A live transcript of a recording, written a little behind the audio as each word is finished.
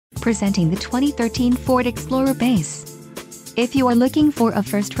Presenting the 2013 Ford Explorer Base. If you are looking for a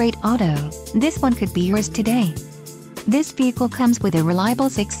first-rate auto, this one could be yours today. This vehicle comes with a reliable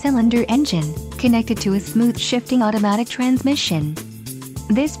 6-cylinder engine, connected to a smooth shifting automatic transmission.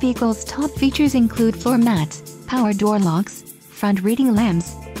 This vehicle's top features include floor mats, power door locks, front reading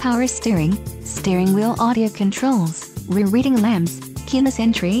lamps, power steering wheel audio controls, rear reading lamps, keyless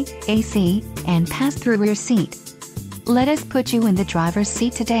entry, AC, and pass-through rear seat. Let us put you in the driver's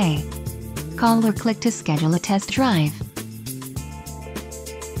seat today. Call or click to schedule a test drive.